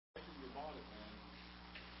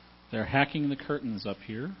They're hacking the curtains up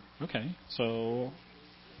here. Okay, so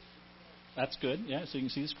that's good. Yeah, so you can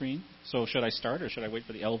see the screen. So should I start or should I wait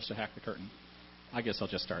for the elves to hack the curtain? I guess I'll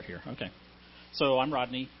just start here. Okay. So I'm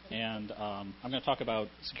Rodney, and I'm going to talk about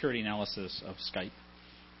security analysis of Skype.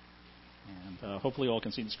 And hopefully you all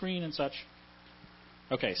can see the screen and such.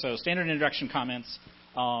 Okay, so standard introduction comments.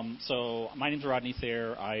 So my name is Rodney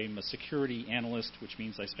Thayer. I'm a security analyst, which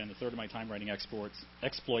means I spend a third of my time writing exploits,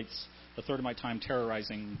 a third of my time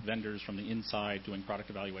terrorizing vendors from the inside doing product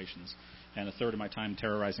evaluations, and a third of my time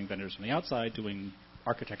terrorizing vendors from the outside doing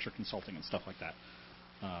architecture consulting and stuff like that.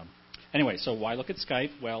 Anyway, so why look at Skype?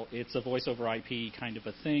 Well, it's a voice over IP kind of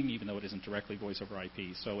a thing, even though it isn't directly voice over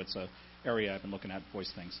IP. So it's an area I've been looking at,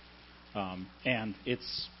 voice things. And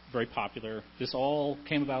it's very popular. This all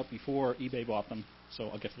came about before eBay bought them, so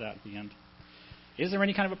I'll get to that at the end. Is there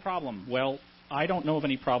any kind of a problem? Well, I don't know of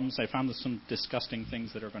any problems. I found some disgusting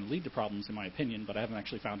things that are going to lead to problems, in my opinion, but I haven't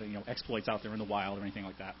actually found any exploits out there in the wild or anything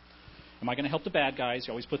like that. Am I going to help the bad guys?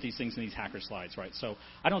 You always put these things in these hacker slides, right? So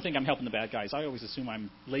I don't think I'm helping the bad guys. I always assume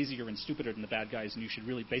I'm lazier and stupider than the bad guys, and you should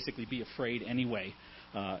really basically be afraid anyway.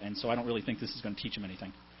 And so I don't really think this is going to teach them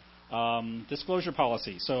anything. Disclosure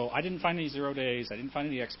policy. So I didn't find any 0 days. I didn't find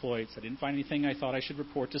any exploits. I didn't find anything I thought I should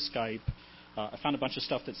report to Skype. I found a bunch of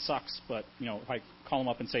stuff that sucks, but if I call them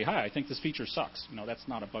up and say, hi, I think this feature sucks, that's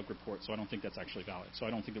not a bug report, so I don't think that's actually valid. So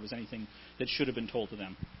I don't think there was anything that should have been told to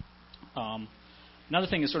them. Another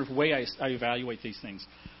thing is sort of the way I evaluate these things.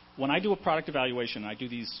 When I do a product evaluation, I do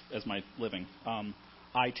these as my living,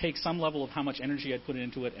 I take some level of how much energy I'd put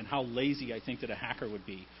into it and how lazy I think that a hacker would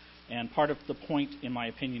be. And part of the point, in my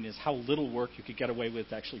opinion, is how little work you could get away with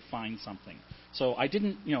to actually find something. So I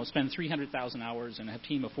didn't, spend 300,000 hours and have a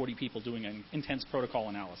team of 40 people doing an intense protocol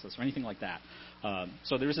analysis or anything like that.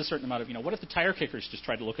 So there is a certain amount of, what if the tire kickers just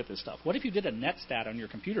tried to look at this stuff? What if you did a net stat on your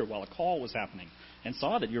computer while a call was happening and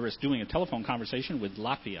saw that you were doing a telephone conversation with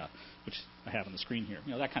Latvia, which I have on the screen here,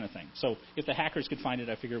 that kind of thing. So if the hackers could find it,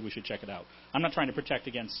 I figure we should check it out. I'm not trying to protect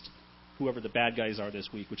against whoever the bad guys are this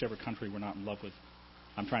week, whichever country we're not in love with.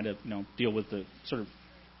 I'm trying to, deal with the sort of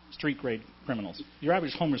street-grade criminals. Your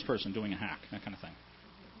average homeless person doing a hack, that kind of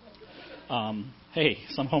thing. Hey,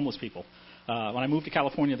 some homeless people. When I moved to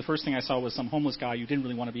California, the first thing I saw was some homeless guy you didn't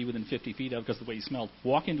really want to be within 50 feet of because of the way he smelled,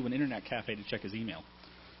 walk into an internet cafe to check his email.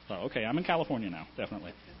 So, okay, I'm in California now,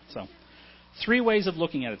 definitely. So 3 ways of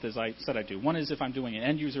looking at it, as I said I do. One is if I'm doing an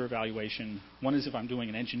end-user evaluation. One is if I'm doing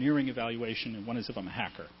an engineering evaluation. And one is if I'm a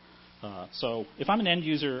hacker. So if I'm an end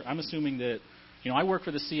user, I'm assuming that I work for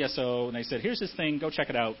the CSO, and they said, here's this thing, go check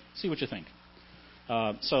it out, see what you think.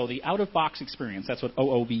 So the out-of-box experience, that's what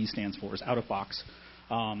OOB stands for, is out-of-box.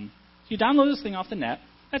 You download this thing off the net.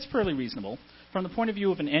 That's fairly reasonable. From the point of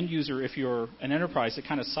view of an end user, if you're an enterprise, it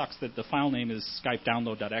kind of sucks that the file name is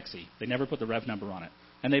skypedownload.exe. They never put the rev number on it.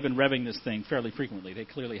 And they've been revving this thing fairly frequently. They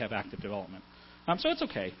clearly have active development. So it's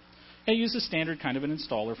okay. I use a standard kind of an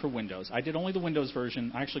installer for Windows. I did only the Windows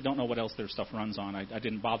version. I actually don't know what else their stuff runs on. I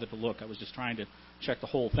didn't bother to look. I was just trying to check the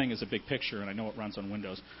whole thing as a big picture, and I know it runs on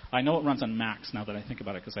Windows. I know it runs on Macs now that I think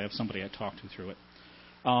about it because I have somebody I talked to through it.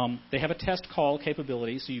 They have a test call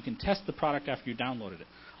capability, so you can test the product after you downloaded it.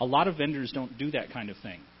 A lot of vendors don't do that kind of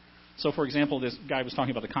thing. So, for example, this guy was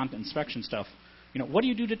talking about the content inspection stuff. What do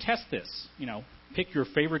you do to test this? Pick your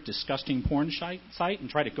favorite disgusting porn site and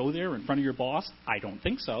try to go there in front of your boss? I don't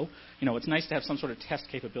think so. It's nice to have some sort of test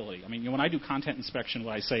capability. I mean, when I do content inspection,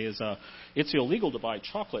 what I say is it's illegal to buy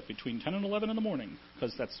chocolate between 10 and 11 in the morning,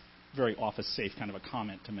 because that's very office-safe kind of a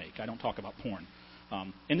comment to make. I don't talk about porn.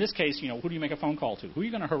 In this case, who do you make a phone call to? Who are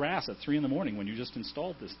you going to harass at 3 in the morning when you just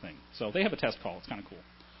installed this thing? So they have a test call. It's kind of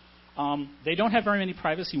cool. They don't have very many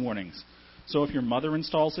privacy warnings. So if your mother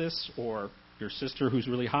installs this, or your sister who's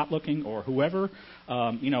really hot looking, or whoever,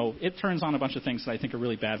 it turns on a bunch of things that I think are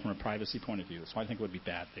really bad from a privacy point of view. So I think it would be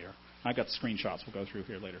bad there. I've got screenshots we'll go through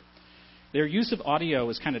here later. Their use of audio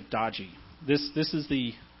is kind of dodgy. This is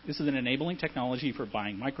an enabling technology for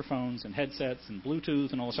buying microphones and headsets and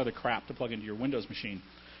Bluetooth and all this other crap to plug into your Windows machine.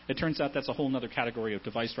 It turns out that's a whole other category of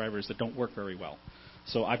device drivers that don't work very well.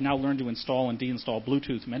 So I've now learned to install and deinstall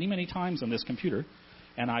Bluetooth many, many times on this computer,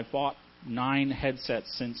 and I've bought 9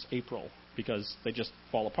 headsets since April, because they just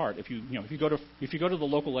fall apart. If you go to the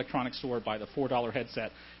local electronics store, buy the $4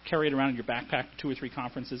 headset, carry it around in your backpack to 2 or 3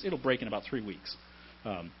 conferences, it'll break in about 3 weeks.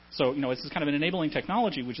 So it's kind of an enabling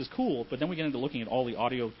technology, which is cool, but then we get into looking at all the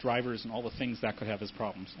audio drivers and all the things that could have as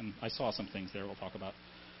problems. And I saw some things there we'll talk about.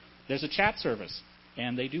 There's a chat service,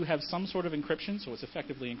 and they do have some sort of encryption, so it's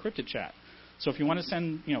effectively encrypted chat. So if you want to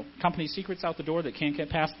send company secrets out the door that can't get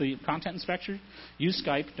past the content inspector, use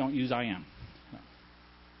Skype, don't use IM.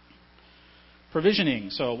 Provisioning.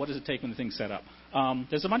 So what does it take when the thing's set up?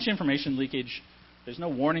 There's a bunch of information leakage. There's no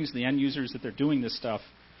warnings to the end users that they're doing this stuff.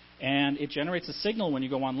 And it generates a signal when you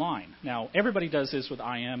go online. Now, everybody does this with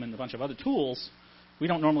IM and a bunch of other tools. We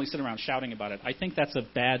don't normally sit around shouting about it. I think that's a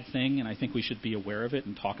bad thing, and I think we should be aware of it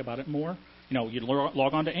and talk about it more. You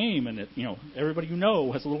log on to AIM, and everybody you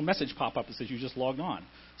know has a little message pop up that says you just logged on.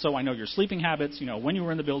 So I know your sleeping habits, when you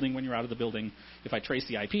were in the building, when you're out of the building. If I trace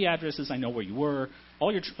the IP addresses, I know where you were.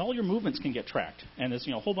 All your movements can get tracked, and there's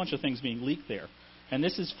a whole bunch of things being leaked there. And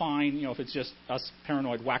this is fine, if it's just us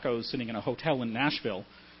paranoid wackos sitting in a hotel in Nashville.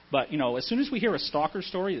 But as soon as we hear a stalker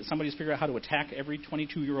story that somebody's figured out how to attack every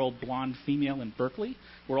 22-year-old blonde female in Berkeley,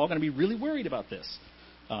 we're all going to be really worried about this.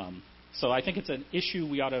 So I think it's an issue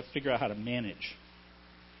we ought to figure out how to manage.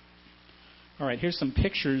 All right, here's some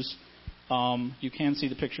pictures. You can see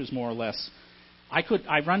the pictures more or less.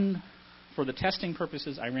 For the testing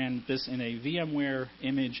purposes, I ran this in a VMware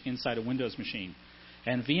image inside a Windows machine.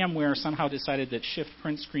 And VMware somehow decided that shift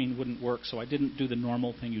print screen wouldn't work, so I didn't do the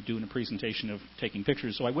normal thing you do in a presentation of taking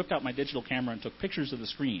pictures. So I whipped out my digital camera and took pictures of the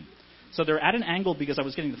screen. So they're at an angle because I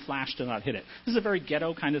was getting the flash to not hit it. This is a very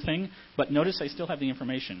ghetto kind of thing, but notice I still have the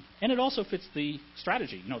information. And it also fits the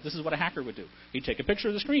strategy. This is what a hacker would do. He'd take a picture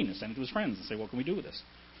of the screen and send it to his friends and say, what can we do with this?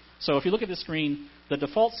 So if you look at the screen, the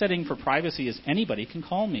default setting for privacy is anybody can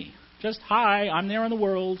call me. Just, hi, I'm there in the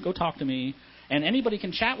world, go talk to me. And anybody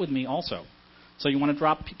can chat with me also. So you want to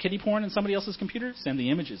drop kiddie porn in somebody else's computer? Send the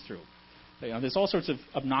images through. There's all sorts of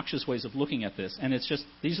obnoxious ways of looking at this. And it's just,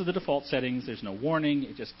 these are the default settings. There's no warning.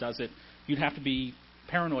 It just does it. You'd have to be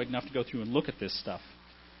paranoid enough to go through and look at this stuff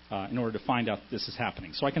in order to find out this is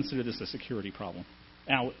happening. So I consider this a security problem.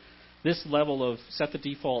 Now, this level of set the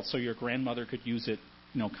default so your grandmother could use it,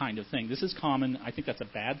 kind of thing. This is common. I think that's a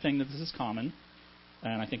bad thing that this is common.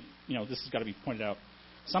 And I think, this has got to be pointed out.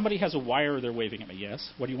 Somebody has a wire they're waving at me. Yes?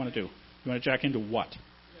 What do you want to do? You want to jack into what?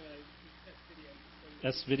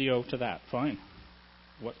 S-video to that. Fine.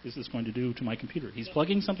 What is this going to do to my computer? He's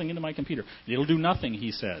plugging something into my computer. It'll do nothing,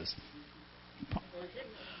 he says.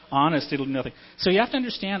 Honest, it'll do nothing. So you have to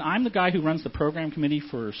understand, I'm the guy who runs the program committee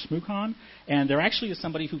for SmooCon, and there actually is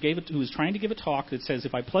somebody who was trying to give a talk that says,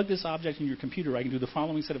 if I plug this object in your computer, I can do the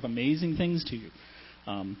following set of amazing things to you.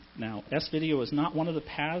 Now, S-video is not one of the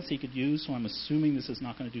paths he could use, so I'm assuming this is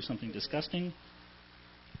not going to do something disgusting.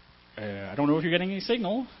 I don't know if you're getting any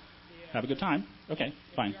signal. Have a good time. Okay,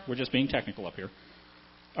 fine. We're just being technical up here.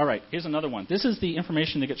 All right, here's another one. This is the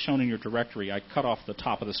information that gets shown in your directory. I cut off the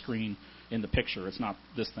top of the screen in the picture. It's not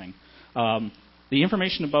this thing. The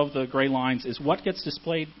information above the gray lines is what gets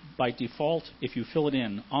displayed by default if you fill it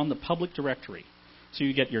in on the public directory. So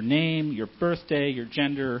you get your name, your birthday, your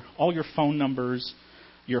gender, all your phone numbers,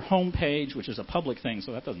 your home page, which is a public thing,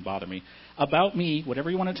 so that doesn't bother me. About me, whatever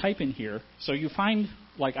you want to type in here. So you find,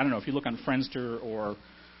 if you look on Friendster or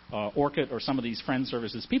Orkut or some of these friend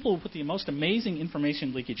services, people put the most amazing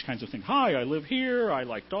information leakage kinds of things. Hi, I live here, I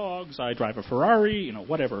like dogs, I drive a Ferrari,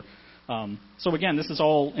 whatever. So again, this is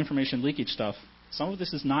all information leakage stuff. Some of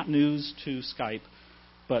this is not news to Skype,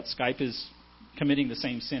 but Skype is committing the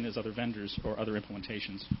same sin as other vendors or other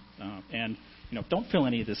implementations. And don't fill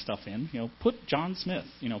any of this stuff in. Put John Smith,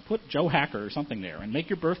 put Joe Hacker or something there, and make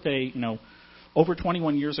your birthday, over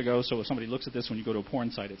 21 years ago. So if somebody looks at this when you go to a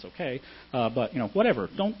porn site, it's okay. But whatever.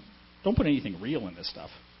 Don't put anything real in this stuff.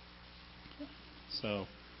 So,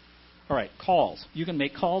 all right, calls. You can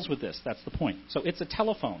make calls with this. That's the point. So it's a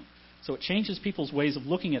telephone. So it changes people's ways of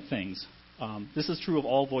looking at things. This is true of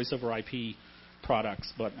all voice over IP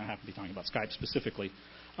products, but I happen to be talking about Skype specifically.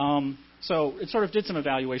 So it sort of did some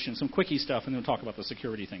evaluation, some quickie stuff, and then we'll talk about the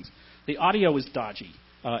security things. The audio is dodgy.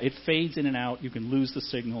 It fades in and out. You can lose the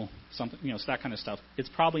signal, something, it's that kind of stuff. It's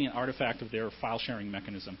probably an artifact of their file sharing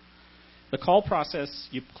mechanism. The call process,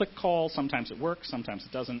 you click call. Sometimes it works. Sometimes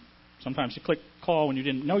it doesn't. Sometimes you click call when you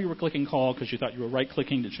didn't know you were clicking call because you thought you were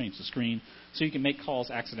right-clicking to change the screen. So you can make calls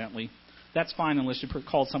accidentally. That's fine unless you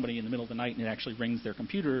called somebody in the middle of the night and it actually rings their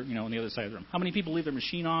computer, on the other side of the room. How many people leave their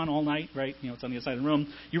machine on all night, right? It's on the other side of the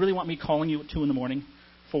room. You really want me calling you at 2 in the morning,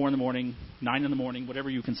 4 in the morning, 9 in the morning, whatever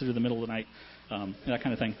you consider the middle of the night, that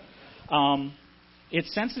kind of thing.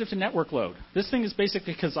 It's sensitive to network load. This thing is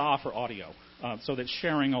basically Kazaa for audio, so that's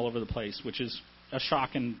sharing all over the place, which is a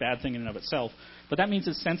shock and bad thing in and of itself. But that means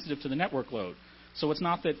it's sensitive to the network load. So it's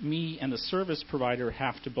not that me and the service provider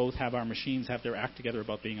have to both have our machines have their act together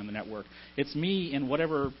about being on the network. It's me and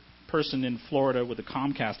whatever person in Florida with a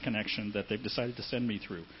Comcast connection that they've decided to send me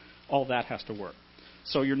through. All that has to work.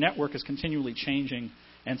 So your network is continually changing,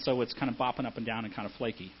 and so it's kind of bopping up and down and kind of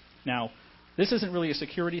flaky. Now, this isn't really a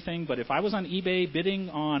security thing, but if I was on eBay bidding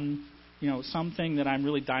on something that I'm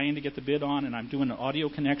really dying to get the bid on, and I'm doing an audio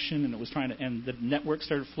connection, and and the network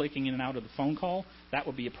started flaking in and out of the phone call, that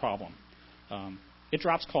would be a problem. It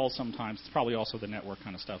drops calls sometimes. It's probably also the network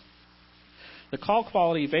kind of stuff. The call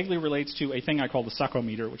quality vaguely relates to a thing I call the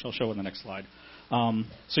succometer, which I'll show in the next slide.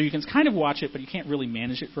 So you can kind of watch it, but you can't really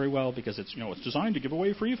manage it very well because it's designed to give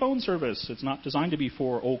away free phone service. It's not designed to be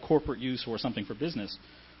for corporate use or something for business.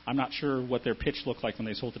 I'm not sure what their pitch looked like when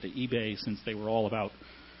they sold it to eBay, since they were all about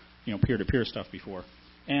peer-to-peer stuff before.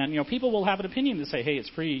 And people will have an opinion to say, hey, it's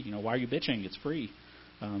free. Why are you bitching? It's free.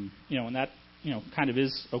 And that kind of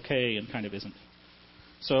is okay and kind of isn't.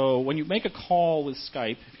 So when you make a call with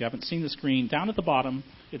Skype, if you haven't seen the screen, down at the bottom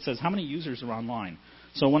it says how many users are online.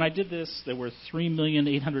 So when I did this, there were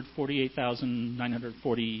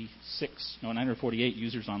 948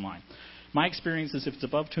 users online. My experience is if it's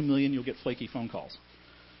above 2 million, you'll get flaky phone calls.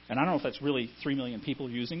 And I don't know if that's really 3 million people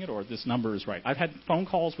using it or this number is right. I've had phone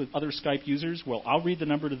calls with other Skype users. Well, I'll read the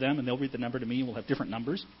number to them, and they'll read the number to me, and we'll have different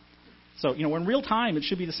numbers. So, in real time, it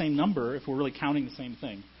should be the same number if we're really counting the same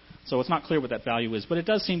thing. So it's not clear what that value is, but it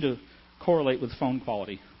does seem to correlate with phone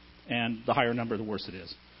quality. And the higher number, the worse it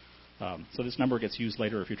is. So this number gets used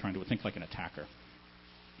later if you're trying to think like an attacker.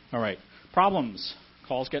 All right. Problems.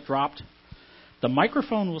 Calls get dropped. The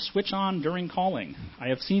microphone will switch on during calling. I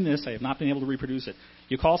have seen this. I have not been able to reproduce it.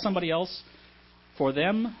 You call somebody else. For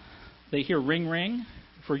them, they hear ring, ring.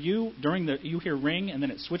 For you, you hear ring, and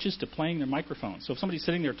then it switches to playing their microphone. So if somebody's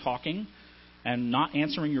sitting there talking and not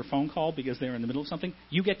answering your phone call because they're in the middle of something,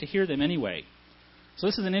 you get to hear them anyway. So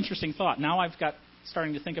this is an interesting thought. Now I've got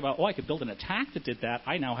starting to think about, I could build an attack that did that.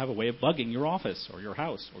 I now have a way of bugging your office or your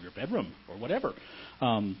house or your bedroom or whatever.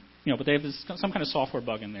 But they have some kind of software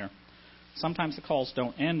bug in there. Sometimes the calls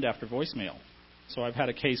don't end after voicemail. So I've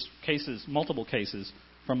had multiple cases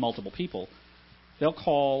from multiple people. They'll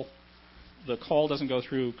call, the call doesn't go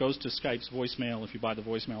through, goes to Skype's voicemail if you buy the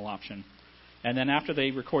voicemail option. And then after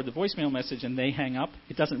they record the voicemail message and they hang up,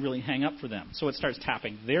 it doesn't really hang up for them. So it starts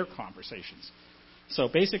tapping their conversations. So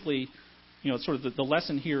basically, sort of the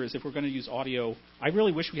lesson here is if we're going to use audio, I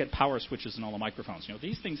really wish we had power switches in all the microphones.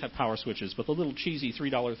 These things have power switches, but the little cheesy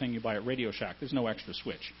 $3 thing you buy at Radio Shack, there's no extra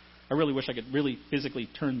switch. I really wish I could really physically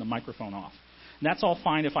turn the microphone off. And that's all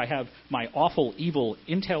fine if I have my awful, evil,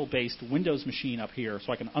 Intel-based Windows machine up here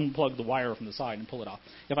so I can unplug the wire from the side and pull it off.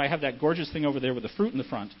 If I have that gorgeous thing over there with the fruit in the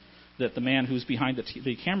front that the man who's behind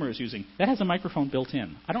the camera is using, that has a microphone built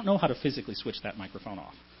in. I don't know how to physically switch that microphone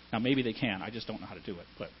off. Now, maybe they can. I just don't know how to do it.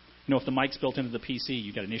 But, if the mic's built into the PC,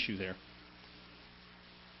 you've got an issue there.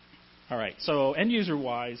 All right, so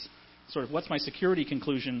end-user-wise, sort of what's my security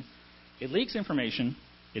conclusion? It leaks information.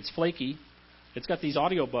 It's flaky. It's got these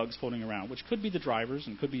audio bugs floating around, which could be the drivers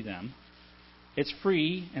and could be them. It's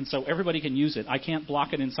free, and so everybody can use it. I can't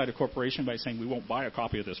block it inside a corporation by saying we won't buy a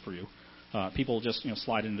copy of this for you. People just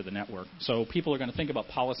slide into the network. So people are going to think about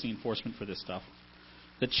policy enforcement for this stuff.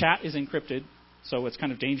 The chat is encrypted, so it's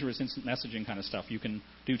kind of dangerous instant messaging kind of stuff. You can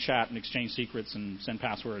do chat and exchange secrets and send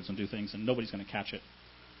passwords and do things, and nobody's going to catch it.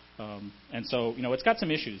 And so, it's got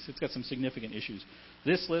some issues. It's got some significant issues.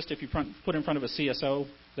 This list, if you put in front of a CSO,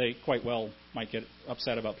 they quite well might get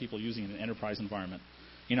upset about people using it in an enterprise environment.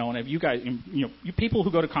 And if you guys, you people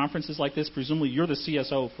who go to conferences like this, presumably you're the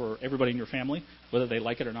CSO for everybody in your family, whether they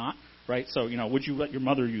like it or not, right? So, would you let your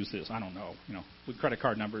mother use this? I don't know, with credit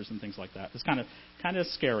card numbers and things like that. It's kind of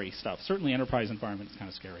scary stuff. Certainly enterprise environment is kind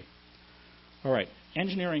of scary. All right,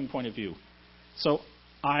 engineering point of view. So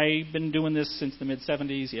I've been doing this since the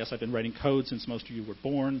mid-'70s. Yes, I've been writing code since most of you were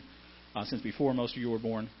born, since before most of you were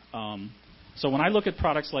born. So when I look at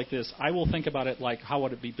products like this, I will think about it like how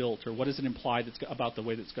would it be built or what does it imply about the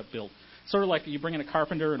way that it's got built. Sort of like you bring in a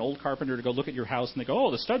carpenter, an old carpenter, to go look at your house, and they go,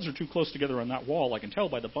 oh, the studs are too close together on that wall. I can tell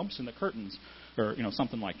by the bumps in the curtains, or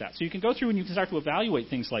something like that. So you can go through and you can start to evaluate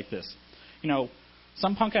things like this.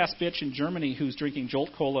 Some punk-ass bitch in Germany who's drinking Jolt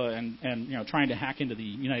Cola and trying to hack into the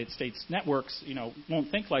United States networks,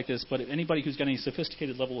 won't think like this, but anybody who's got any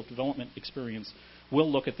sophisticated level of development experience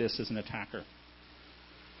will look at this as an attacker.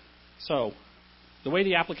 So the way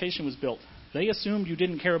the application was built, they assumed you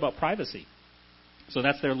didn't care about privacy. So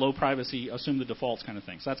that's their low privacy, assume the defaults kind of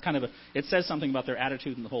thing. So that's kind of it says something about their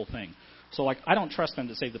attitude in the whole thing. So I don't trust them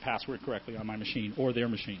to save the password correctly on my machine or their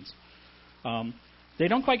machines. They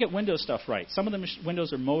don't quite get Windows stuff right. Some of the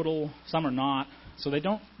Windows are modal, some are not. So they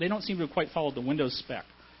don't seem to have quite followed the Windows spec.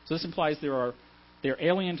 So this implies they're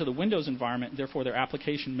alien to the Windows environment, and therefore their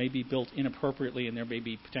application may be built inappropriately, and there may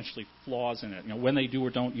be potentially flaws in it. When they do or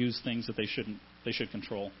don't use things that they should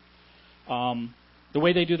control. The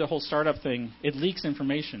way they do the whole startup thing, it leaks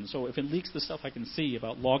information. So if it leaks the stuff I can see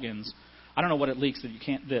about logins, I don't know what it leaks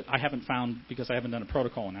that I haven't found because I haven't done a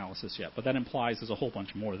protocol analysis yet, but that implies there's a whole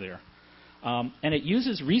bunch more there. And it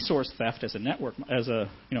uses resource theft as a network as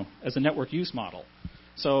a network use model.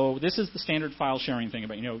 So this is the standard file sharing thing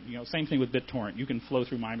about same thing with BitTorrent. You can flow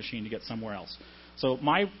through my machine to get somewhere else. So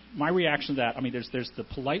my reaction to that, I mean, there's the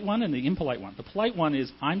polite one and the impolite one. The polite one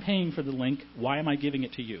is I'm paying for the link. Why am I giving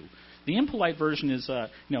it to you? The impolite version is,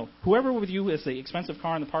 whoever with you is the expensive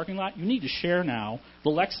car in the parking lot, you need to share now. The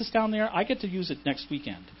Lexus down there, I get to use it next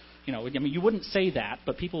weekend. You wouldn't say that,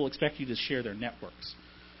 but people expect you to share their networks.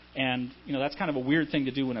 And, that's kind of a weird thing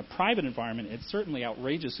to do in a private environment. It's certainly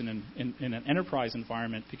outrageous in an enterprise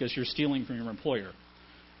environment because you're stealing from your employer.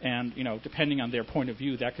 And, depending on their point of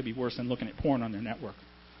view, that could be worse than looking at porn on their network.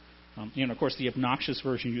 Of course, the obnoxious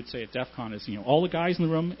version you'd say at DEF CON is, all the guys in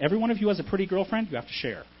the room, every one of you has a pretty girlfriend, you have to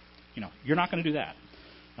share. You're not going to do that.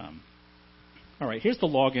 All right, here's the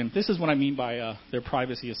login. This is what I mean by their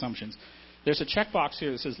privacy assumptions. There's a checkbox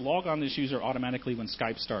here that says log on this user automatically when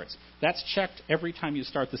Skype starts. That's checked every time you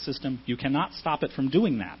start the system. You cannot stop it from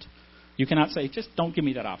doing that. You cannot say, just don't give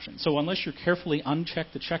me that option. So unless you carefully uncheck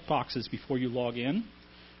the checkboxes before you log in,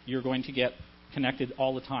 you're going to get connected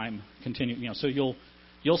all the time. So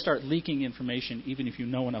you'll start leaking information even if you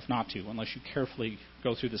know enough not to, unless you carefully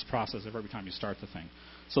go through this process of every time you start the thing.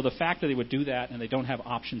 So the fact that they would do that and they don't have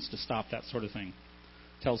options to stop that sort of thing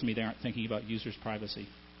tells me they aren't thinking about users' privacy.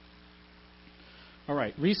 All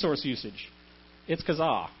right, resource usage. It's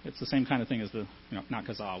Kazaa. It's the same kind of thing as not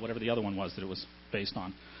Kazaa, whatever the other one was that it was based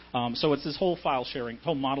on. So it's this whole file sharing,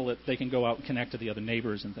 whole model that they can go out and connect to the other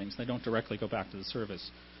neighbors and things. They don't directly go back to the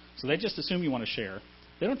service. So they just assume you want to share.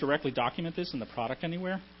 They don't directly document this in the product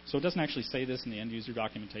anywhere. So it doesn't actually say this in the end user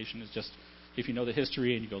documentation. It's just if you know the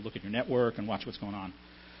history and you go look at your network and watch what's going on.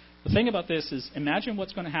 The thing about this is imagine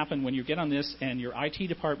what's going to happen when you get on this and your IT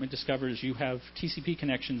department discovers you have TCP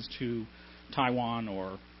connections to Taiwan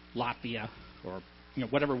or Latvia or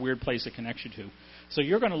whatever weird place it connects you to. So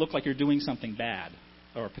you're going to look like you're doing something bad,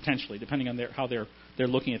 or potentially, depending on how they're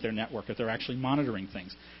looking at their network, if they're actually monitoring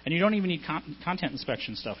things. And you don't even need content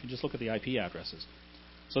inspection stuff. You just look at the IP addresses.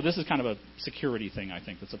 So this is kind of a security thing, I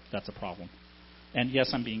think. That's a problem. And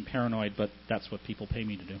yes, I'm being paranoid, but that's what people pay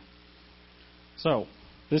me to do. So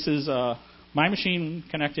this is my machine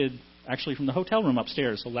connected actually from the hotel room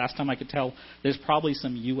upstairs. So last time I could tell, there's probably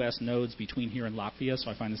some U.S. nodes between here and Latvia, so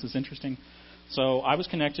I find this is interesting. So I was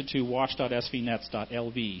connected to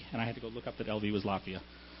watch.svnets.lv, and I had to go look up that LV was Latvia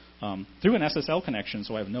through an SSL connection,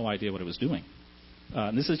 so I have no idea what it was doing.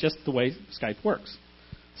 And this is just the way Skype works.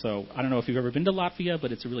 So I don't know if you've ever been to Latvia,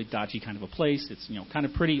 but it's a really dodgy kind of a place. It's kind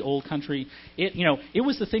of pretty old country. It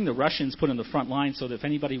was the thing the Russians put in the front line so that if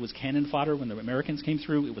anybody was cannon fodder when the Americans came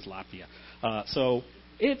through, it was Latvia. So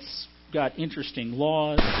it's got interesting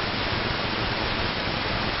laws.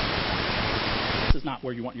 This is not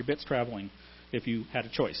where you want your bits traveling if you had a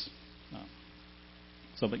choice.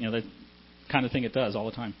 But that kind of thing it does all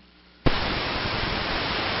the time.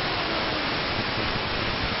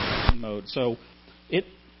 Mode. So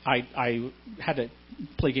I had to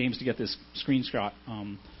play games to get this screenshot,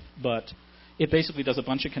 but it basically does a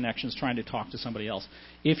bunch of connections trying to talk to somebody else.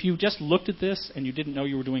 If you just looked at this and you didn't know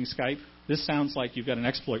you were doing Skype, this sounds like you've got an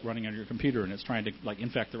exploit running on your computer and it's trying to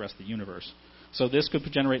infect the rest of the universe. So this could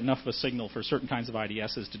generate enough of a signal for certain kinds of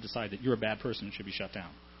IDSs to decide that you're a bad person and should be shut down.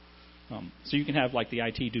 So you can have the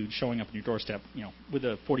IT dude showing up on your doorstep, with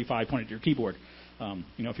a 45 pointed to your keyboard,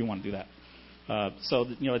 if you want to do that.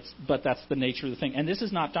 But that's the nature of the thing. And this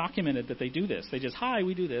is not documented that they do this. They just, hi,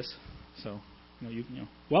 we do this. So,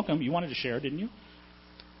 welcome. You wanted to share, didn't you?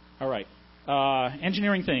 All right.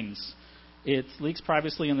 Engineering things. It leaks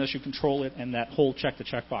privacy unless you control it, and that whole check the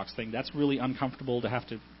checkbox thing. That's really uncomfortable to have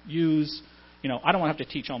to use. I don't want to have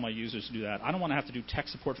to teach all my users to do that. I don't want to have to do tech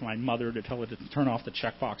support for my mother to tell her to turn off the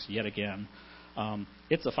checkbox yet again.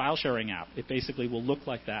 It's a file sharing app. It basically will look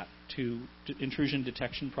like that to intrusion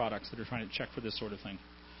detection products that are trying to check for this sort of thing.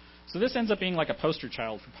 So this ends up being like a poster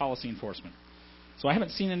child for policy enforcement. So I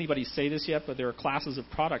haven't seen anybody say this yet, but there are classes of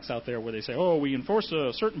products out there where they say, oh, we enforce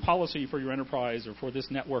a certain policy for your enterprise or for this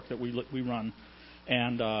network that we run,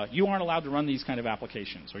 and you aren't allowed to run these kind of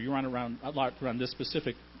applications, or you aren't allowed to run this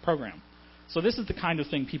specific program. So this is the kind of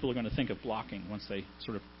thing people are going to think of blocking once they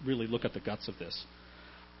sort of really look at the guts of this.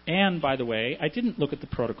 And, by the way, I didn't look at the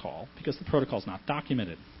protocol because the protocol is not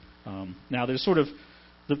documented. Now, there's sort of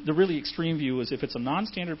the really extreme view is if it's a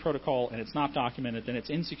non-standard protocol and it's not documented, then it's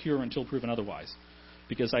insecure until proven otherwise,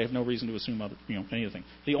 because I have no reason to assume anything.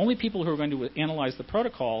 The only people who are going to analyze the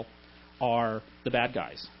protocol are the bad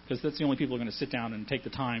guys, because that's the only people who are going to sit down and take the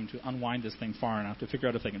time to unwind this thing far enough to figure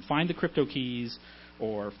out if they can find the crypto keys,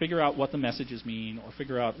 or figure out what the messages mean, or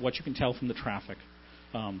figure out what you can tell from the traffic.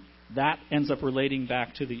 That ends up relating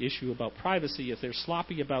back to the issue about privacy. If they're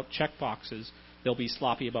sloppy about checkboxes, they'll be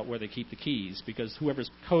sloppy about where they keep the keys, because whoever's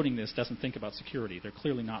coding this doesn't think about security. They're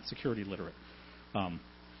clearly not security literate.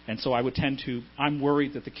 And so I would I'm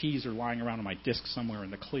worried that the keys are lying around on my disk somewhere in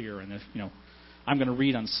the clear, and if, I'm going to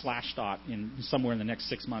read on Slashdot somewhere in the next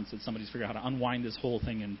 6 months that somebody's figured out how to unwind this whole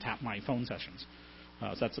thing and tap my phone sessions.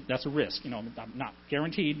 So that's a risk. I'm not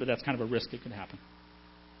guaranteed, but that's kind of a risk that could happen.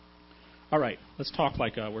 All right, let's talk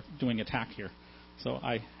like we're doing attack here. So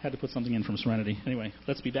I had to put something in from Serenity. Anyway,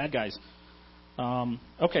 let's be bad guys.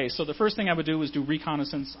 Okay, so the first thing I would do is do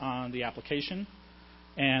reconnaissance on the application.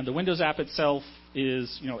 And the Windows app itself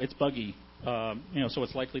is, it's buggy, so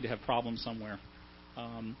it's likely to have problems somewhere.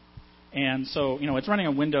 And so, it's running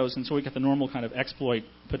on Windows, and so we get the normal kind of exploit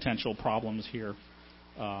potential problems here.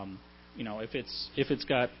 If it's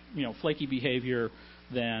got, flaky behavior,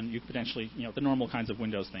 then you could potentially, the normal kinds of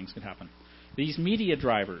Windows things could happen. These media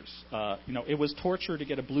drivers, it was torture to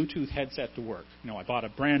get a Bluetooth headset to work. I bought a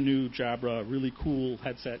brand new Jabra, really cool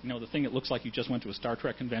headset, the thing that looks like you just went to a Star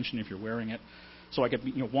Trek convention if you're wearing it. So I could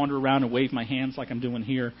wander around and wave my hands like I'm doing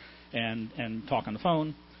here and talk on the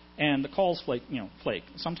phone. And the calls flake.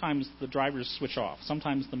 Sometimes the drivers switch off.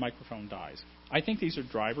 Sometimes the microphone dies. I think these are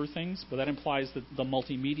driver things, but that implies that the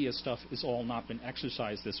multimedia stuff is all not been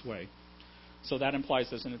exercised this way. So that implies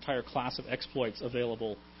there's an entire class of exploits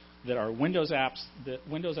available that are Windows apps,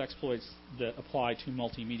 Windows exploits that apply to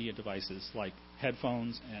multimedia devices like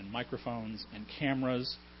headphones and microphones and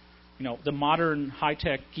cameras. The modern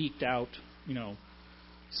high-tech, geeked out,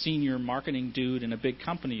 senior marketing dude in a big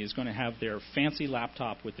company is going to have their fancy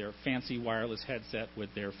laptop with their fancy wireless headset with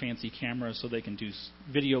their fancy camera so they can do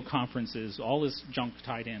video conferences, all this junk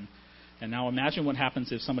tied in. And now imagine what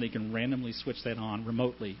happens if somebody can randomly switch that on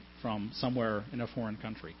remotely from somewhere in a foreign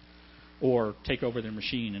country, or take over their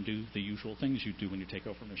machine and do the usual things you do when you take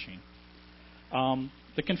over a machine.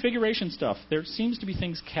 The configuration stuff, there seems to be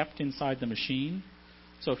things kept inside the machine.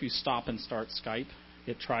 So if you stop and start Skype,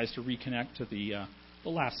 it tries to reconnect to the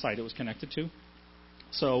last site it was connected to.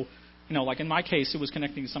 So, like in my case, it was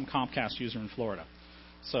connecting to some Comcast user in Florida.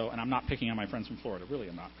 So, and I'm not picking on my friends from Florida, really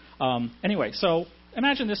I'm not. Anyway, so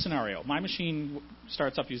imagine this scenario. My machine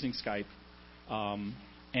starts up using Skype,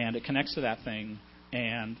 and it connects to that thing,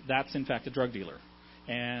 and that's in fact a drug dealer.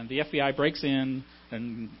 And the FBI breaks in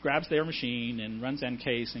and grabs their machine and runs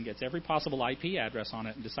NCASE and gets every possible IP address on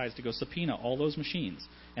it and decides to go subpoena all those machines.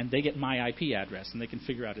 And they get my IP address, and they can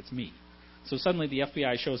figure out it's me. So suddenly the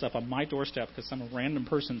FBI shows up on my doorstep because some random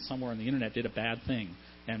person somewhere on the internet did a bad thing,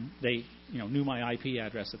 and they knew my IP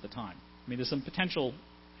address at the time. I mean, there's some potential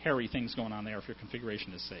hairy things going on there if your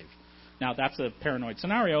configuration is saved. Now, that's a paranoid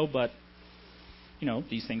scenario, but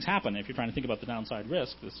these things happen. If you're trying to think about the downside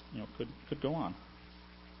risk, this could go on.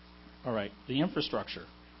 All right, the infrastructure.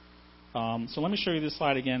 So let me show you this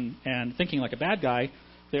slide again. And thinking like a bad guy,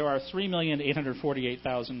 there are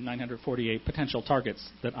 3,848,948 potential targets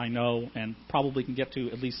that I know and probably can get to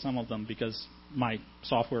at least some of them because my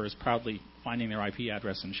software is proudly finding their IP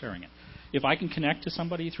address and sharing it. If I can connect to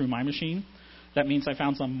somebody through my machine, that means I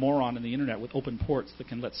found some moron in the internet with open ports that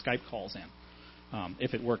can let Skype calls in.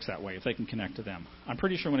 If it works that way, if they can connect to them. I'm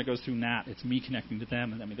pretty sure when it goes through NAT, it's me connecting to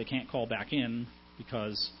them, and they can't call back in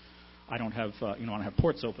because I don't have I don't have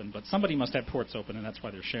ports open. But somebody must have ports open, and that's why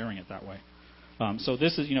they're sharing it that way. So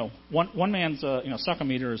this is one man's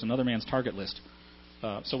suckometer is another man's target list.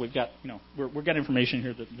 So we've got we're getting information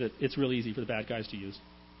here that it's really easy for the bad guys to use.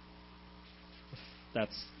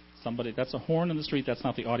 That's a horn in the street. That's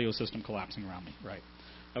not the audio system collapsing around me, right?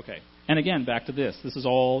 Okay. And again, back to this. This is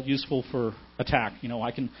all useful for attack.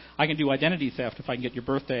 I can do identity theft if I can get your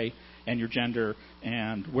birthday and your gender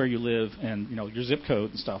and where you live and your zip code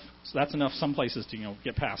and stuff. So that's enough some places to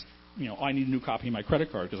get past. I need a new copy of my credit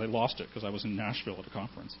card because I lost it because I was in Nashville at a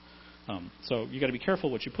conference. So you got to be careful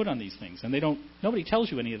what you put on these things. And nobody tells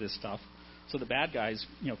you any of this stuff. So the bad guys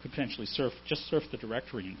could potentially surf the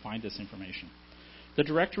directory and find this information. The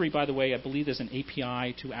directory, by the way, I believe there's an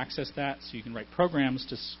API to access that, so you can write programs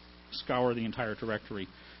to scour the entire directory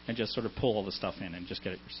and just sort of pull all the stuff in and just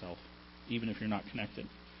get it yourself, even if you're not connected.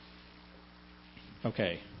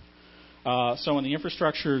 Okay. So in the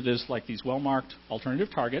infrastructure, there's like these well-marked alternative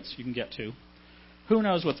targets you can get to. Who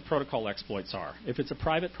knows what the protocol exploits are? If it's a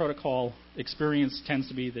private protocol, experience tends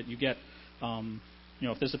to be that you get,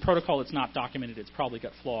 if there's a protocol that's not documented, it's probably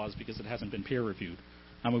got flaws because it hasn't been peer-reviewed.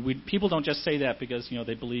 I mean, people don't just say that because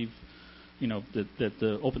they believe, that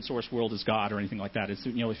the open source world is God or anything like that. It's,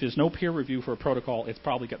 if there's no peer review for a protocol, it's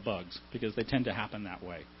probably got bugs because they tend to happen that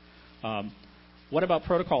way. What about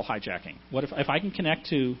protocol hijacking? What if I can connect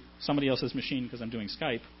to somebody else's machine because I'm doing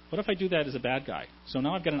Skype? What if I do that as a bad guy? So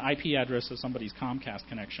now I've got an IP address of somebody's Comcast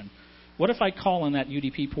connection. What if I call on that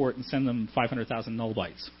UDP port and send them 500,000 null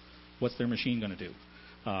bytes? What's their machine going to do?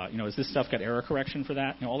 Has this stuff got error correction for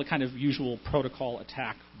that? All the kind of usual protocol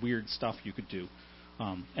attack weird stuff you could do.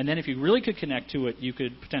 And then if you really could connect to it, you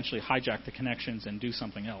could potentially hijack the connections and do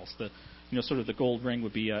something else. Sort of the gold ring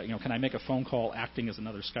would be, can I make a phone call acting as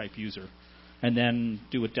another Skype user? And then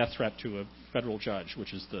do a death threat to a federal judge,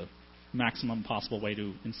 which is the maximum possible way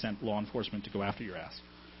to incent law enforcement to go after your ass.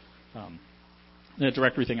 The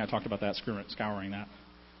directory thing, I talked about that, scouring that.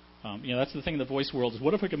 That's the thing in the voice world is,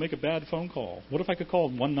 what if I could make a bad phone call? What if I could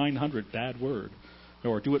call 1-900 bad word?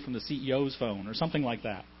 Or do it from the CEO's phone or something like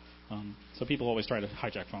that. So people always try to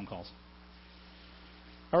hijack phone calls.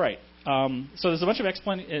 All right. So there's a bunch of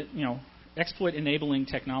exploit-enabling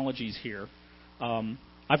technologies here.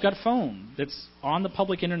 I've got a phone that's on the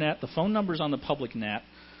public internet. The phone number's on the public net.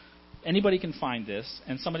 Anybody can find this,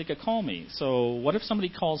 and somebody could call me. So what if somebody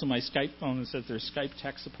calls on my Skype phone and says there's Skype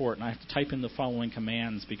tech support, and I have to type in the following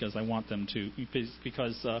commands because I want them to,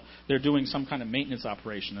 because they're doing some kind of maintenance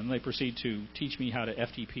operation, and they proceed to teach me how to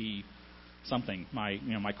FTP something, my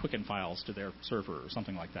Quicken files to their server or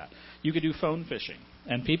something like that. You could do phone phishing,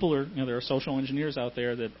 and people are, there are social engineers out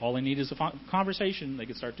there that all they need is a conversation. They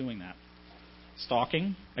could start doing that.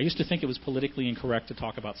 Stalking. I used to think it was politically incorrect to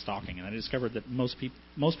talk about stalking, and I discovered that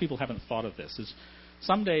most people haven't thought of this. Is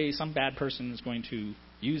someday some bad person is going to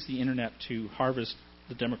use the internet to harvest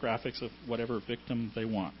the demographics of whatever victim they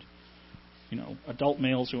want. Adult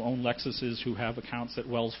males who own Lexuses who have accounts at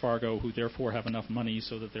Wells Fargo who therefore have enough money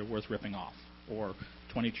so that they're worth ripping off, or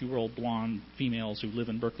 22-year-old blonde females who live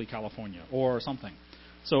in Berkeley, California, or something.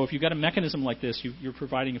 So if you've got a mechanism like this, you're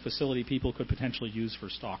providing a facility people could potentially use for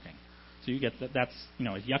stalking. So you get that's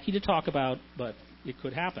it's yucky to talk about, but it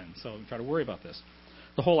could happen. So try to worry about this.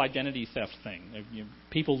 The whole identity theft thing.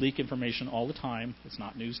 People leak information all the time. It's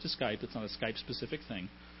not news to Skype. It's not a Skype-specific thing.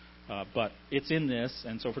 But it's in this,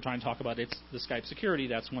 and so if we're trying to talk about the Skype security,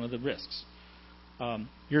 that's one of the risks.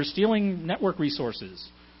 You're stealing network resources.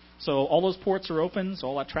 So all those ports are open, so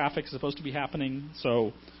all that traffic is supposed to be happening.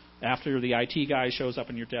 So after the IT guy shows up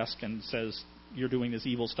on your desk and says, you're doing this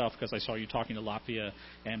evil stuff because I saw you talking to Latvia,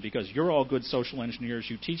 and because you're all good social engineers,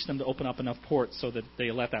 you teach them to open up enough ports so that they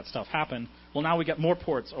let that stuff happen. Well, now we get more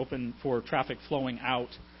ports open for traffic flowing out,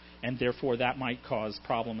 and therefore that might cause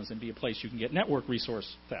problems and be a place you can get network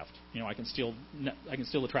resource theft. I can steal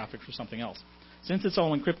the traffic for something else. Since it's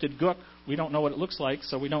all encrypted GUC, we don't know what it looks like,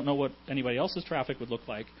 so we don't know what anybody else's traffic would look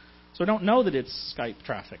like. So we don't know that it's Skype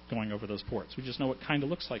traffic going over those ports. We just know it kind of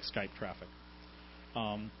looks like Skype traffic.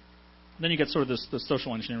 Then you get sort of the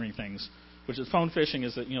social engineering things, which is phone phishing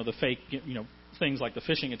is that, the fake, things like the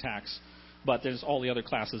phishing attacks. But there's all the other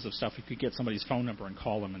classes of stuff. You could get somebody's phone number and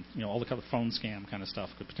call them, and, all the kind of phone scam kind of stuff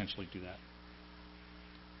could potentially do that.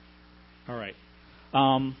 All right.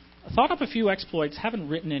 I thought up a few exploits. Haven't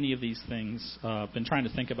written any of these things. Been trying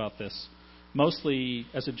to think about this, mostly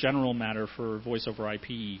as a general matter for voice over IP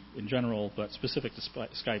in general, but specific to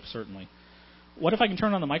Skype certainly. What if I can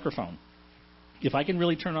turn on the microphone? If I can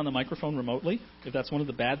really turn on the microphone remotely, if that's one of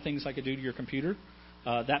the bad things I could do to your computer,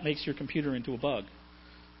 that makes your computer into a bug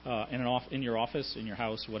in your office, in your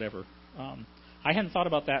house, whatever. I hadn't thought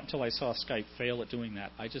about that until I saw Skype fail at doing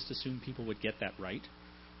that. I just assumed people would get that right.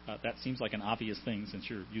 That seems like an obvious thing since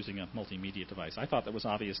you're using a multimedia device. I thought that was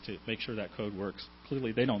obvious to make sure that code works.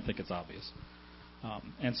 Clearly, they don't think it's obvious.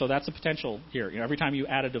 And so that's a potential here. Every time you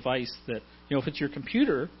add a device that, if it's your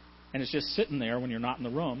computer and it's just sitting there when you're not in the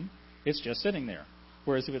room, it's just sitting there.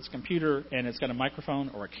 Whereas if it's a computer and it's got a microphone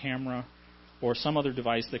or a camera or some other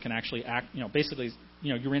device that can actually act, basically,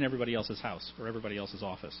 you're in everybody else's house or everybody else's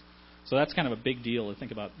office. So that's kind of a big deal to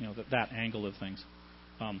think about, that angle of things.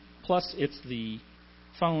 Plus, it's the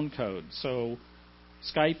phone code. So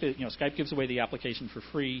Skype gives away the application for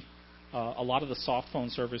free. A lot of the soft phone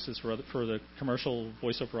services for the commercial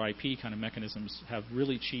voice over IP kind of mechanisms have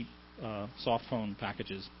really cheap soft phone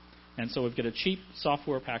packages. And so we've got a cheap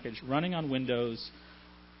software package running on Windows,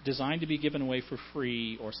 designed to be given away for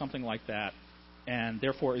free or something like that, and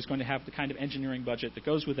therefore is going to have the kind of engineering budget that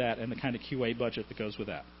goes with that and the kind of QA budget that goes with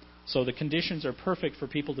that. So the conditions are perfect for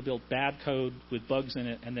people to build bad code with bugs in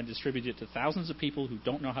it and then distribute it to thousands of people who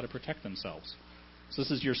don't know how to protect themselves. So this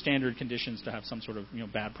is your standard conditions to have some sort of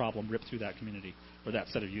bad problem rip through that community or that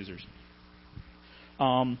set of users.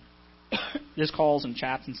 There's calls and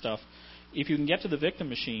chats and stuff. if you can get to the victim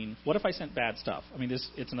machine, what if I sent bad stuff? I mean,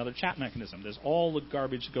 it's another chat mechanism. There's all the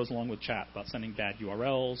garbage that goes along with chat about sending bad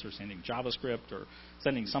URLs or sending JavaScript or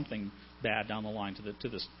sending something bad down the line to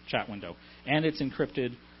this chat window. And it's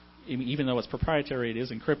encrypted. Even though it's proprietary, it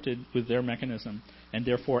is encrypted with their mechanism, and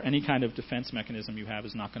therefore any kind of defense mechanism you have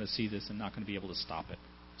is not going to see this and not going to be able to stop it.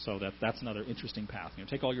 So that's another interesting path.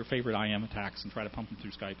 Take all your favorite IM attacks and try to pump them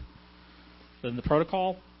through Skype. Then the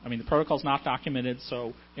protocol, the protocol's not documented,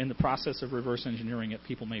 so in the process of reverse engineering it,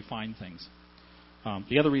 people may find things.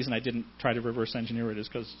 The other reason I didn't try to reverse engineer it is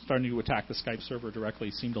because starting to attack the Skype server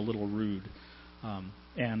directly seemed a little rude.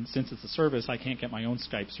 And since it's a service, I can't get my own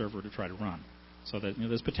Skype server to try to run. So that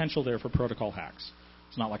there's potential there for protocol hacks.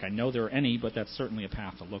 It's not like I know there are any, but that's certainly a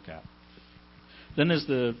path to look at. Then there's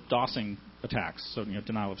the DOSing attacks, so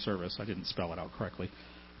denial of service. I didn't spell it out correctly.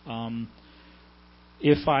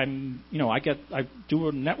 If I'm, I do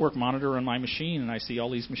a network monitor on my machine, and I see all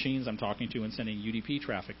these machines I'm talking to and sending UDP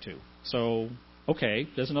traffic to. So, okay,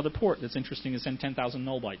 there's another port that's interesting to send 10,000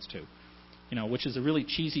 null bytes to. Which is a really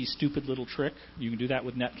cheesy, stupid little trick. You can do that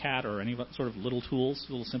with Netcat or any sort of little tools,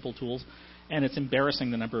 little simple tools, and it's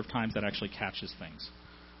embarrassing the number of times that actually catches things.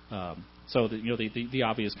 So the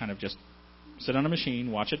obvious kind of just sit on a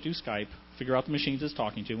machine, watch it do Skype, figure out the machines it's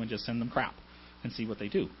talking to, and just send them crap and see what they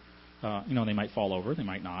do. They might fall over, they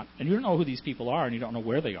might not, and you don't know who these people are, and you don't know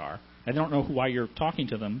where they are, and you don't know why you're talking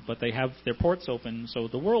to them, but they have their ports open, so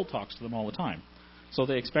the world talks to them all the time. So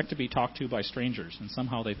they expect to be talked to by strangers, and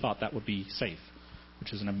somehow they thought that would be safe,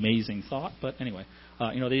 which is an amazing thought. But anyway,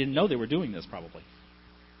 they didn't know they were doing this probably.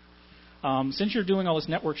 Since you're doing all this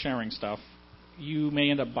network sharing stuff, you may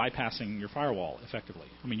end up bypassing your firewall effectively.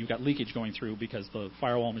 You've got leakage going through because the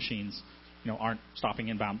firewall machines, aren't stopping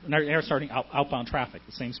inbound. They're starting outbound traffic.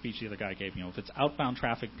 The same speech the other guy gave. If it's outbound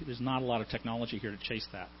traffic, there's not a lot of technology here to chase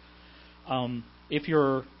that. If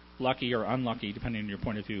you're lucky or unlucky, depending on your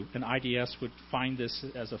point of view, an IDS would find this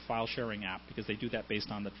as a file sharing app because they do that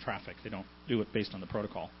based on the traffic. They don't do it based on the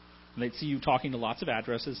protocol. And they'd see you talking to lots of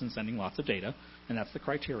addresses and sending lots of data, and that's the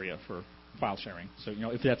criteria for file sharing. So,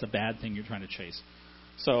 if that's a bad thing you're trying to chase.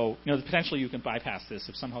 So, potentially you can bypass this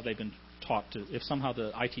if somehow they've been taught to, if somehow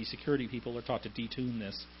the IT security people are taught to detune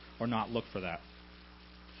this or not look for that.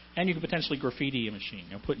 And you can potentially graffiti a machine,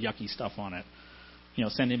 put yucky stuff on it.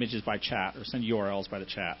 Send images by chat or send URLs by the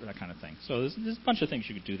chat, or that kind of thing. So there's a bunch of things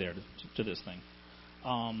you could do there to this thing.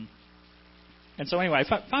 And so anyway,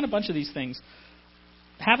 I found a bunch of these things.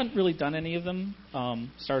 Haven't really done any of them.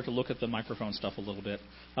 Started to look at the microphone stuff a little bit.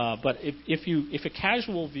 But if a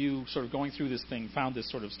casual view sort of going through this thing found this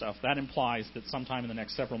sort of stuff, that implies that sometime in the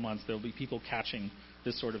next several months there will be people catching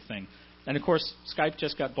this sort of thing. And of course, Skype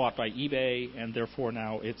just got bought by eBay, and therefore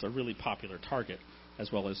now it's a really popular target,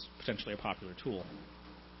 as well as potentially a popular tool.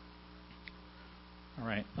 All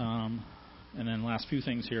right, and then last few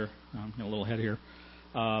things here, a little ahead here.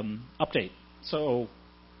 Update. So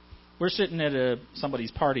we're sitting at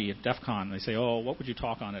somebody's party at DEF CON, and they say, oh, what would you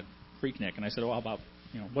talk on at Freaknik? And I said, oh, how about,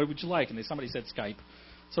 what would you like? And somebody said Skype.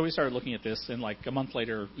 So we started looking at this, and like a month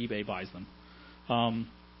later, eBay buys them.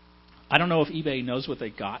 I don't know if eBay knows what they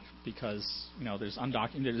got because there's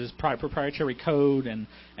there's proprietary code and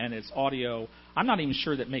it's audio. I'm not even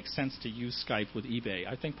sure that makes sense to use Skype with eBay.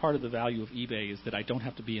 I think part of the value of eBay is that I don't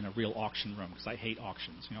have to be in a real auction room because I hate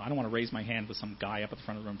auctions. I don't want to raise my hand with some guy up at the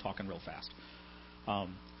front of the room talking real fast.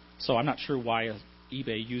 So I'm not sure why an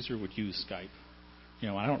eBay user would use Skype.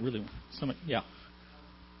 I don't really. Yeah.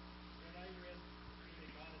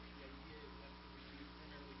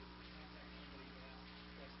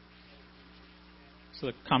 So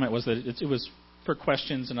the comment was that it was for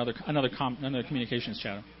questions and another communications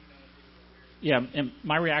channel. Yeah, and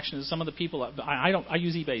my reaction is some of the people I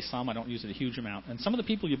use eBay some, I don't use it a huge amount, and some of the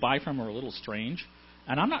people you buy from are a little strange,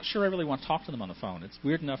 and I'm not sure I really want to talk to them on the phone. It's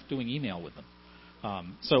weird enough doing email with them.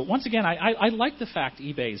 So once again, I like the fact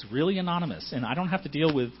eBay is really anonymous, and I don't have to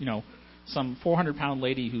deal with some 400-pound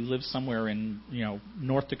lady who lives somewhere in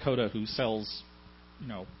North Dakota who sells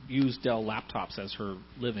used Dell laptops as her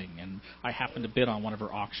living, and I happen to bid on one of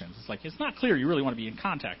her auctions. It's not clear you really want to be in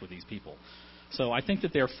contact with these people. So I think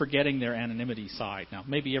that they're forgetting their anonymity side. Now,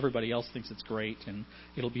 maybe everybody else thinks it's great, and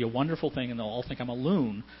it'll be a wonderful thing, and they'll all think I'm a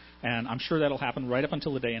loon, and I'm sure that'll happen right up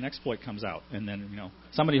until the day an exploit comes out. And then,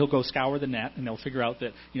 somebody will go scour the net, and they'll figure out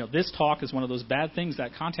that, this talk is one of those bad things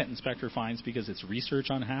that Content Inspector finds because it's research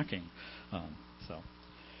on hacking.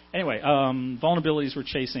 Anyway, vulnerabilities we're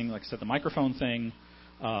chasing, like I said, the microphone thing.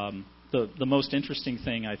 The most interesting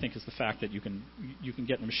thing, I think, is the fact that you can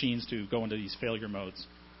get machines to go into these failure modes.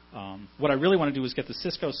 What I really want to do is get the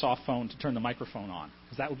Cisco soft phone to turn the microphone on,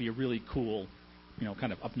 because that would be a really cool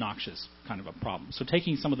kind of obnoxious kind of a problem. So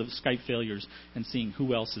taking some of the Skype failures and seeing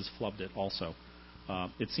who else has flubbed it also.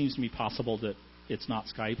 It seems to me possible that it's not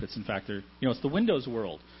Skype. It's in fact, it's the Windows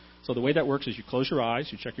world. So the way that works is you close your eyes,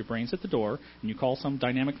 you check your brains at the door, and you call some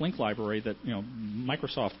dynamic link library that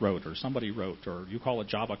Microsoft wrote or somebody wrote, or you call a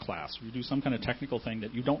Java class, or you do some kind of technical thing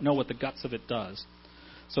that you don't know what the guts of it does.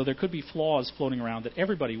 So there could be flaws floating around that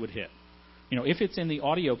everybody would hit. If it's in the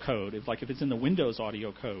audio code, if it's in the Windows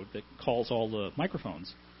audio code that calls all the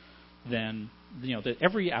microphones, then that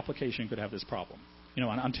every application could have this problem.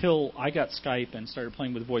 And until I got Skype and started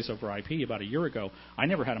playing with voice over IP about a year ago, I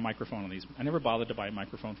never had a microphone on these. I never bothered to buy a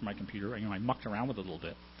microphone for my computer. I mucked around with it a little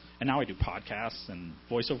bit, and now I do podcasts and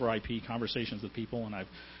voice over IP conversations with people, and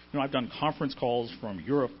I've done conference calls from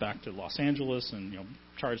Europe back to Los Angeles, and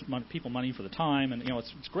charged people money for the time, and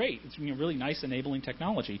it's great. It's really nice enabling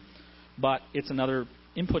technology, but it's another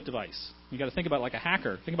input device. You got to think about it like a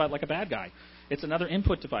hacker. Think about it like a bad guy. It's another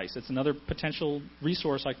input device. It's another potential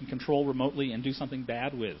resource I can control remotely and do something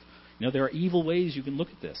bad with. There are evil ways you can look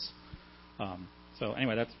at this. So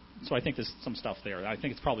anyway, so I think there's some stuff there. I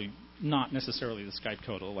think it's probably not necessarily the Skype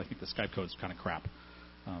code, although I think the Skype code is kind of crap.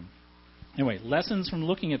 Anyway, lessons from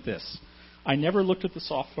looking at this. I never looked at the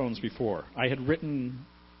soft phones before. I had written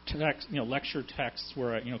lecture texts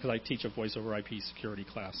where, because I teach a voice over IP security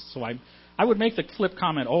class. So I would make the flip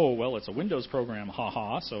comment, oh, well, it's a Windows program,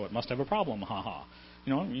 ha-ha, so it must have a problem, ha-ha.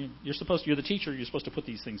 You're the teacher, you're supposed to put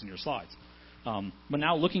these things in your slides. But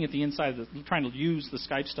now looking at the inside, trying to use the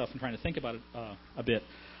Skype stuff and trying to think about it a bit,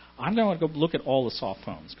 I'm going to go look at all the soft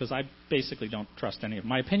phones because I basically don't trust any of them.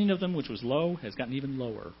 My opinion of them, which was low, has gotten even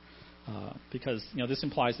lower because this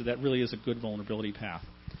implies that really is a good vulnerability path.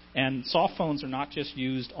 And soft phones are not just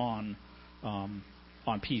used on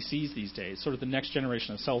PCs these days, sort of the next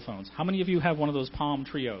generation of cell phones. How many of you have one of those Palm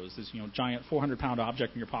Trios, this giant 400-pound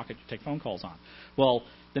object in your pocket you take phone calls on? Well,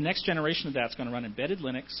 the next generation of that's going to run embedded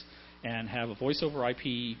Linux and have a voice over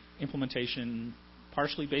IP implementation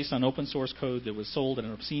partially based on open source code that was sold at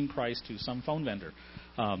an obscene price to some phone vendor.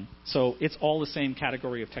 So it's all the same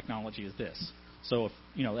category of technology as this. So if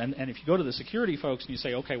if you go to the security folks and you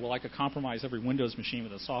say, okay, well, I could compromise every Windows machine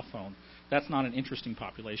with a soft phone, that's not an interesting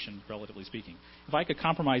population, relatively speaking. If I could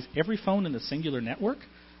compromise every phone in the singular network,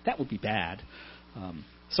 that would be bad.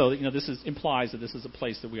 So this implies that this is a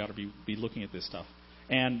place that we ought to be looking at this stuff.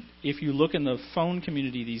 And if you look in the phone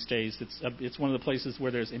community these days, it's one of the places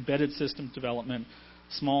where there's embedded system development,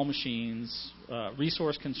 small machines,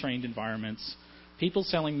 resource-constrained environments, people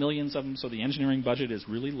selling millions of them, so the engineering budget is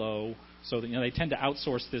really low. So that, they tend to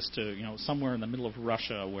outsource this to somewhere in the middle of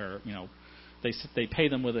Russia where they pay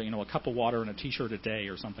them with a cup of water and a T-shirt a day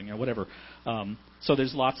or something or whatever. So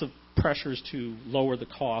there's lots of pressures to lower the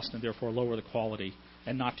cost and therefore lower the quality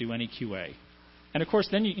and not do any QA. And of course,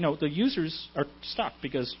 then the users are stuck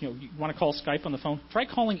because you want to call Skype on the phone. Try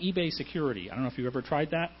calling eBay security. I don't know if you've ever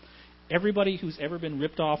tried that. Everybody who's ever been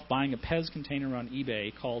ripped off buying a Pez container on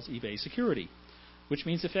eBay calls eBay security, which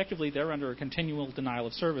means effectively they're under a continual denial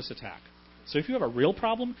of service attack. So if you have a real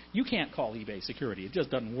problem, you can't call eBay security. It just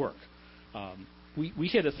doesn't work. We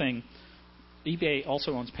hit a thing. eBay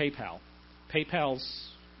also owns PayPal. PayPal's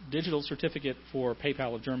digital certificate for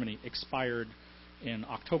PayPal of Germany expired in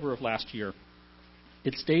October of last year.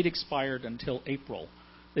 Its date expired until April.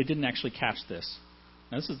 They didn't actually catch this.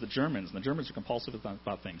 Now, this is the Germans, and the Germans are compulsive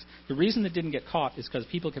about things. The reason it didn't get caught is because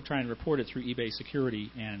people kept trying to report it through eBay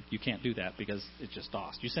security, and you can't do that because it's just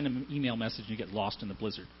lost. You send them an email message, and you get lost in the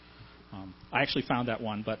blizzard. I actually found that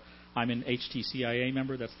one, but I'm an HTCIA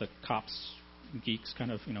member. That's the cops and geeks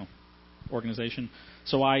kind of organization.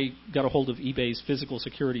 So I got a hold of eBay's physical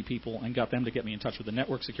security people and got them to get me in touch with the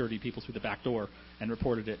network security people through the back door and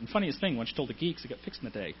reported it. And funniest thing, once you told the geeks, it got fixed in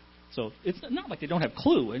a day. So it's not like they don't have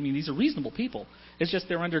clue. I mean, these are reasonable people. It's just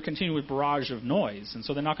they're under a continuous barrage of noise, and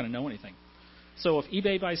so they're not going to know anything. So if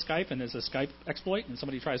eBay buys Skype and there's a Skype exploit and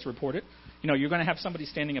somebody tries to report it, you're going to have somebody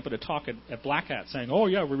standing up at a talk at Black Hat saying, oh,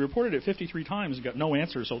 yeah, we reported it 53 times and got no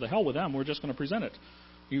answer, so the hell with them, we're just going to present it.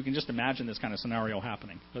 You can just imagine this kind of scenario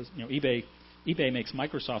happening. Because eBay makes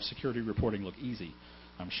Microsoft security reporting look easy,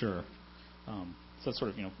 I'm sure. So that's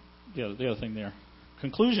sort of the other thing there.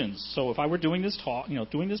 Conclusions. So if I were doing this talk,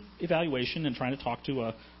 doing this evaluation and trying to talk to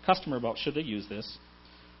a customer about should they use this.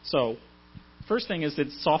 So first thing is that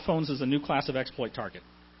soft phones is a new class of exploit target.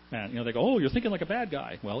 And they go, oh, you're thinking like a bad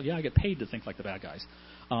guy. Well, yeah, I get paid to think like the bad guys.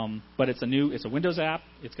 But it's a Windows app.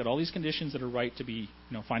 It's got all these conditions that are right to be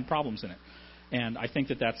find problems in it. And I think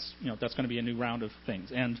that's going to be a new round of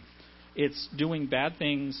things. And it's doing bad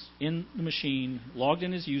things in the machine, logged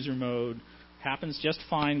in as user mode, happens just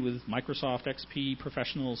fine with Microsoft XP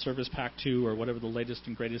Professional Service Pack 2 or whatever the latest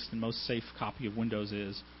and greatest and most safe copy of Windows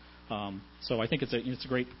is. So I think it's a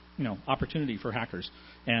great opportunity for hackers.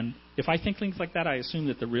 And if I think things like that, I assume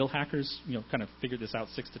that the real hackers kind of figured this out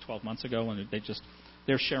 6 to 12 months ago, and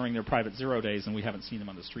they're sharing their private 0 days, and we haven't seen them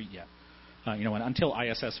on the street yet. And until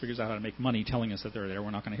ISS figures out how to make money telling us that they're there,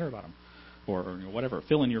 we're not going to hear about them. Or whatever.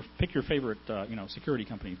 Pick your favorite security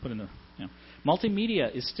company. Put in the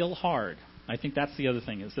multimedia is still hard. I think that's the other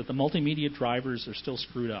thing, is that the multimedia drivers are still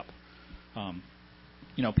screwed up.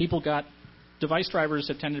 People got device drivers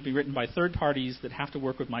that tend to be written by third parties that have to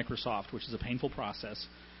work with Microsoft, which is a painful process.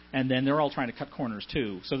 And then they're all trying to cut corners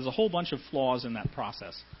too. So there's a whole bunch of flaws in that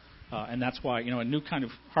process. And that's why a new kind of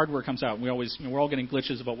hardware comes out. And we're all getting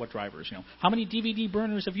glitches about what drivers. How many DVD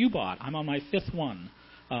burners have you bought? I'm on my 5th one.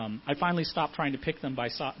 I finally stopped trying to pick them by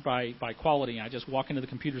quality. I just walk into the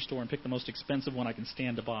computer store and pick the most expensive one I can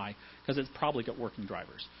stand to buy because it's probably got working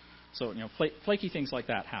drivers. So flaky things like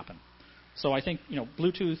that happen. So I think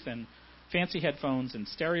Bluetooth and fancy headphones and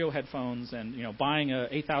stereo headphones and buying a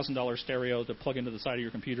 $8,000 stereo to plug into the side of your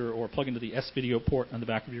computer or plug into the S-video port on the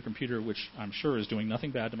back of your computer, which I'm sure is doing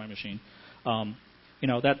nothing bad to my machine.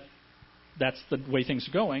 That's the way things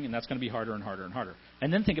are going, and that's going to be harder and harder and harder.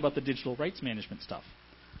 And then think about the digital rights management stuff.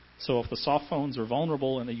 So if the soft phones are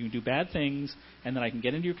vulnerable and that you can do bad things, and then I can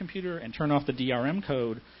get into your computer and turn off the DRM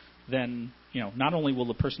code, then not only will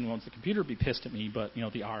the person who owns the computer be pissed at me, but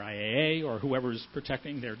the RIAA or whoever's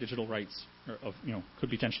protecting their digital rights could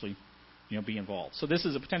potentially be involved. So this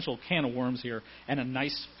is a potential can of worms here, and a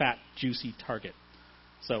nice fat juicy target.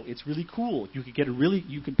 So it's really cool. You could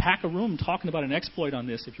you can pack a room talking about an exploit on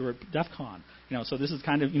this if you're at DEF CON. So this is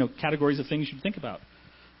kind of categories of things you'd think about.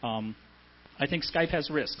 I think Skype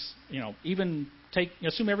has risks.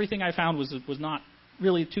 Assume everything I found was not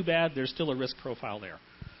really too bad. There's still a risk profile there.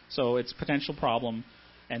 So it's a potential problem,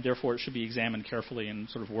 and therefore it should be examined carefully and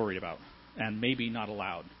sort of worried about, and maybe not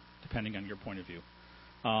allowed, depending on your point of view.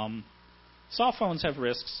 Soft phones have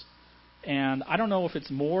risks, and I don't know if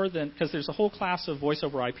it's more than, because there's a whole class of voice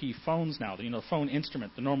over IP phones now, the phone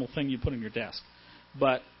instrument, the normal thing you put on your desk.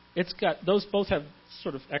 But those both have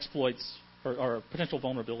sort of exploits or potential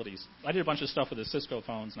vulnerabilities. I did a bunch of stuff with the Cisco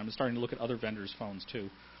phones, and I'm starting to look at other vendors' phones too.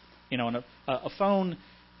 And a phone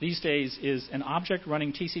these days is an object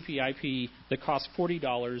running TCP/IP that costs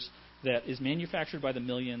 $40, that is manufactured by the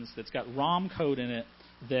millions, that's got ROM code in it,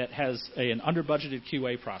 that has an under-budgeted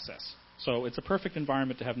QA process. So it's a perfect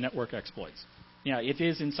environment to have network exploits. Yeah, it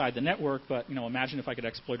is inside the network, but imagine if I could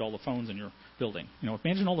exploit all the phones in your building.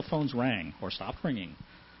 Imagine all the phones rang or stopped ringing,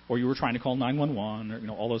 or you were trying to call 911,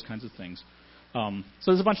 or all those kinds of things. So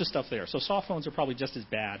there's a bunch of stuff there. So soft phones are probably just as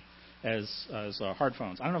bad as hard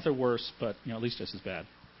phones. I don't know if they're worse, but at least just as bad.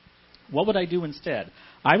 What would I do instead?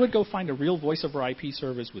 I would go find a real voice over IP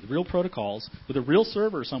service with real protocols, with a real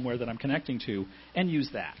server somewhere that I'm connecting to, and use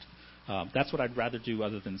that. That's what I'd rather do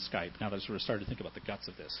other than Skype, now that I've sort of started to think about the guts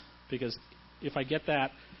of this. Because if I get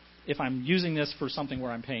that, if I'm using this for something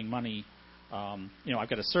where I'm paying money, I've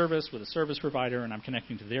got a service with a service provider, and I'm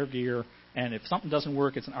connecting to their gear, and if something doesn't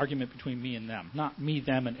work, it's an argument between me and them, not me,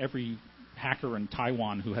 them, and every hacker in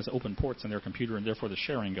Taiwan who has open ports in their computer, and therefore the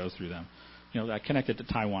sharing goes through them. I connected to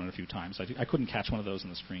Taiwan a few times. I couldn't catch one of those on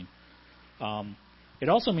the screen. It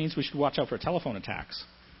also means we should watch out for telephone attacks.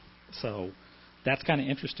 So that's kind of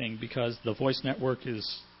interesting because the voice network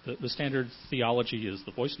is, the standard theology is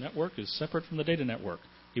the voice network is separate from the data network,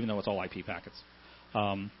 even though it's all IP packets.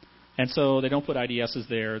 And so they don't put IDSs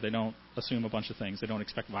there. They don't assume a bunch of things. They don't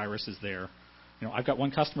expect viruses there. I've got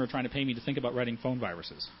one customer trying to pay me to think about writing phone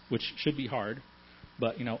viruses, which should be hard.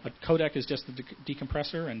 But, a codec is just a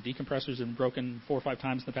decompressor, and decompressors have been broken 4 or 5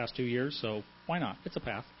 times in the past 2 years, so why not? It's a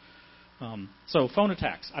path. So phone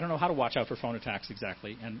attacks. I don't know how to watch out for phone attacks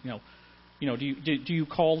exactly. And, do you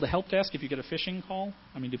call the help desk if you get a phishing call?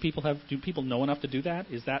 I mean, do people know enough to do that?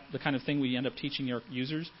 Is that the kind of thing we end up teaching our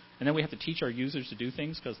users? And then we have to teach our users to do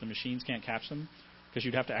things because the machines can't catch them? Because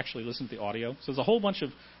you'd have to actually listen to the audio. So there's a whole bunch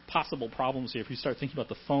of possible problems here if you start thinking about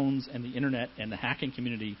the phones and the internet and the hacking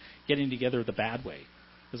community getting together the bad way.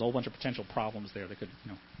 There's a whole bunch of potential problems there that could,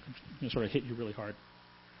 sort of hit you really hard.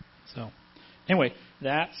 So anyway,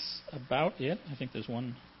 that's about it. I think there's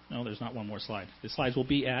one. No, there's not one more slide. The slides will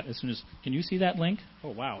be as soon as. Can you see that link?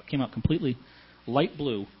 Oh wow, it came out completely light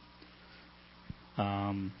blue.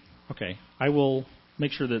 Okay, I will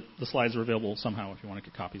make sure that the slides are available somehow if you want to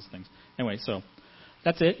get copies of things. Anyway, so.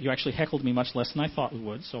 That's it. You actually heckled me much less than I thought we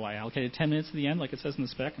would, so I allocated 10 minutes at the end, like it says in the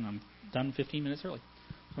spec, and I'm done 15 minutes early.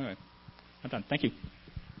 Anyway, I'm done. Thank you.